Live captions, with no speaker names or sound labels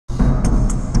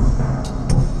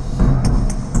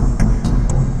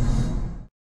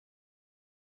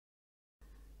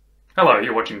Hello,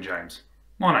 you're watching James.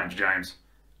 My name's James.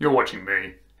 You're watching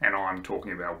me, and I'm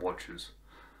talking about watches.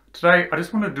 Today, I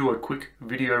just want to do a quick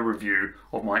video review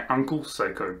of my Uncle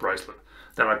Seiko bracelet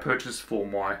that I purchased for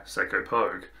my Seiko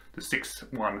Pogue, the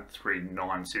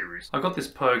 6139 series. I got this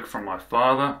Pogue from my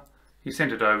father. He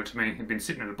sent it over to me. It'd been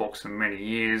sitting in a box for many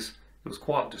years. It was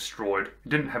quite destroyed. It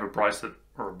didn't have a bracelet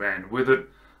or a band with it.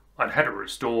 I'd had it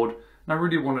restored, and I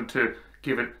really wanted to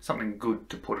give it something good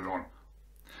to put it on.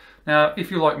 Now, if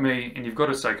you're like me and you've got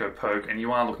a Seiko Pogue and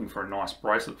you are looking for a nice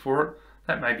bracelet for it,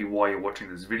 that may be why you're watching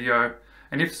this video.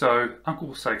 And if so, Uncle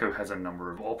Seiko has a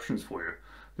number of options for you.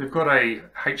 They've got a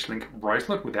H-link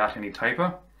bracelet without any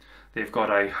taper. They've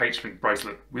got a H-link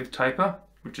bracelet with taper,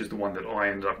 which is the one that I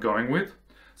ended up going with.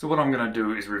 So what I'm going to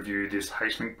do is review this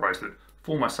H-link bracelet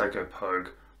for my Seiko Pogue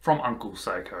from Uncle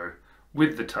Seiko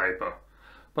with the taper.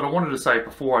 But I wanted to say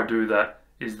before I do that,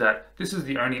 is that this is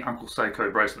the only Uncle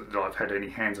Seiko bracelet that I've had any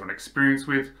hands-on experience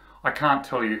with. I can't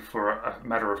tell you for a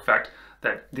matter of fact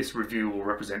that this review will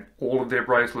represent all of their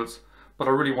bracelets, but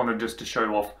I really wanted just to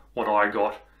show off what I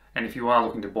got, and if you are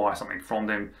looking to buy something from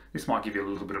them, this might give you a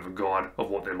little bit of a guide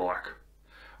of what they're like.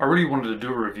 I really wanted to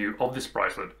do a review of this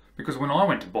bracelet because when I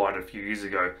went to buy it a few years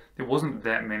ago, there wasn't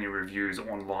that many reviews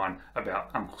online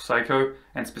about Uncle Seiko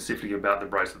and specifically about the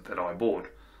bracelet that I bought.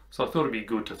 So I thought it'd be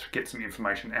good to get some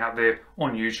information out there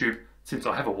on YouTube, since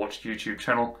I have a watched YouTube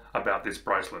channel about this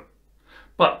bracelet.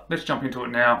 But let's jump into it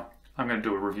now. I'm going to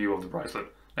do a review of the bracelet,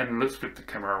 and let's flip the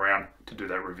camera around to do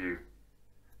that review.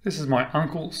 This is my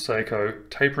Uncle Seiko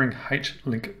tapering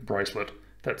H-link bracelet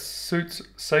that suits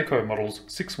Seiko models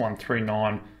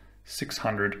 6139,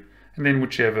 600, and then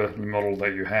whichever model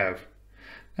that you have.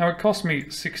 Now it cost me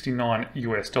 $69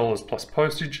 US plus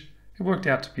postage. It worked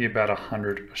out to be about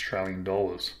 100 Australian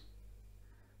dollars.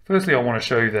 Firstly, I want to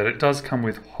show you that it does come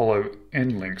with hollow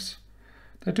end links.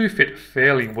 They do fit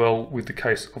fairly well with the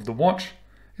case of the watch.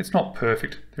 It's not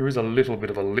perfect. There is a little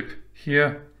bit of a lip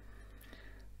here,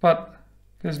 but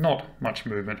there's not much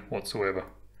movement whatsoever.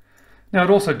 Now,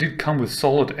 it also did come with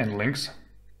solid end links,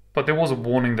 but there was a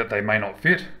warning that they may not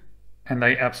fit, and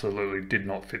they absolutely did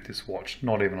not fit this watch,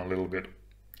 not even a little bit.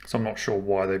 So I'm not sure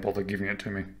why they bothered giving it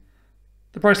to me.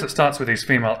 The bracelet starts with these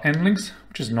female end links,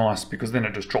 which is nice because then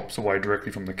it just drops away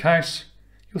directly from the case.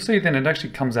 You'll see then it actually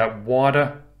comes out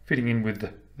wider, fitting in with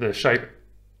the shape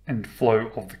and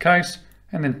flow of the case,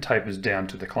 and then tapers down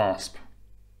to the clasp.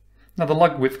 Now the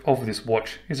lug width of this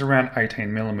watch is around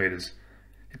 18 millimeters.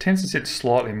 It tends to sit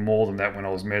slightly more than that when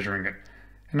I was measuring it.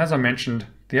 And as I mentioned,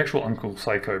 the actual Uncle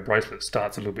Seiko bracelet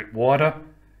starts a little bit wider,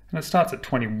 and it starts at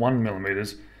 21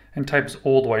 millimeters and tapers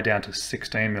all the way down to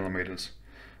 16 millimeters.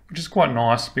 Which is quite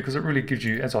nice because it really gives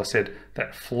you, as I said,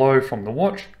 that flow from the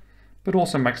watch, but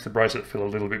also makes the bracelet feel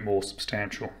a little bit more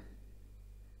substantial.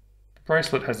 The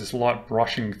bracelet has this light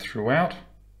brushing throughout,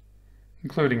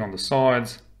 including on the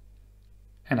sides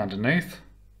and underneath.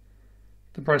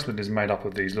 The bracelet is made up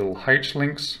of these little H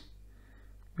links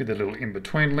with the little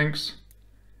in-between links,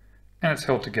 and it's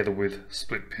held together with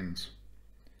split pins.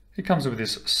 It comes with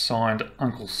this signed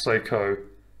Uncle Seiko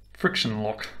friction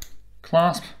lock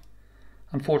clasp.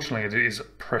 Unfortunately, it is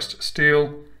pressed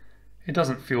steel. It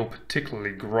doesn't feel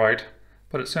particularly great,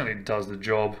 but it certainly does the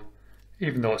job.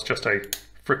 Even though it's just a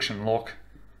friction lock,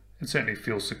 it certainly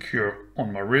feels secure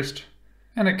on my wrist.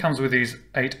 And it comes with these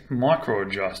 8 micro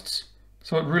adjusts.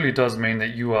 So it really does mean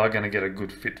that you are going to get a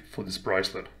good fit for this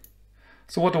bracelet.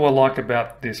 So what do I like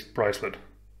about this bracelet?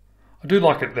 I do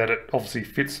like it that it obviously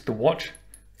fits the watch.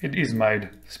 It is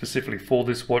made specifically for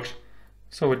this watch,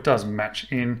 so it does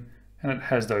match in, and it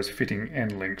has those fitting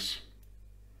end links.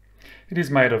 It is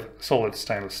made of solid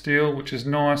stainless steel, which is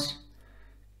nice,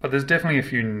 but there's definitely a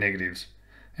few negatives.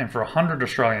 And for 100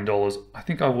 Australian dollars, I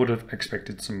think I would have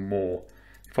expected some more.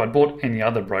 If I'd bought any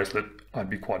other bracelet, I'd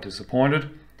be quite disappointed.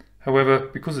 However,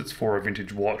 because it's for a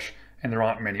vintage watch and there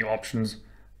aren't many options,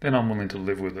 then I'm willing to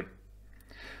live with it.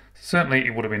 Certainly,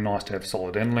 it would have been nice to have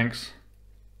solid end links.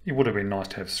 It would have been nice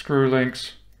to have screw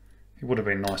links. It would have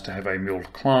been nice to have a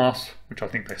milled clasp, which I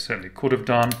think they certainly could have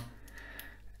done.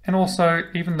 And also,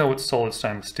 even though it's solid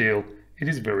stainless steel, it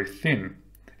is very thin.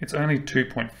 It's only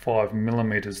 2.5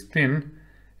 millimeters thin,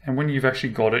 and when you've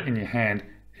actually got it in your hand,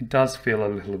 it does feel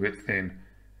a little bit thin.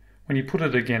 When you put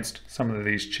it against some of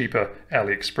these cheaper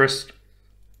AliExpress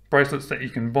bracelets that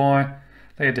you can buy,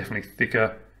 they are definitely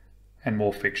thicker and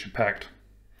more feature packed.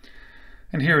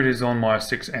 And here it is on my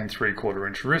 6 3/4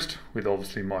 inch wrist with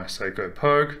obviously my Seiko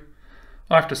Pogue.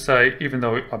 I have to say, even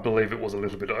though I believe it was a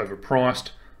little bit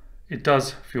overpriced, it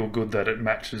does feel good that it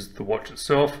matches the watch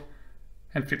itself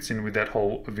and fits in with that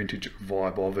whole vintage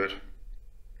vibe of it.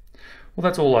 Well,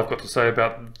 that's all I've got to say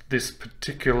about this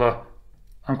particular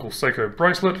Uncle Seiko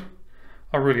bracelet.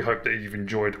 I really hope that you've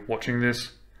enjoyed watching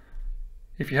this.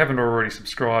 If you haven't already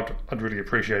subscribed, I'd really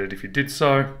appreciate it if you did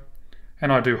so,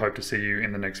 and I do hope to see you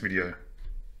in the next video.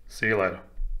 See you later.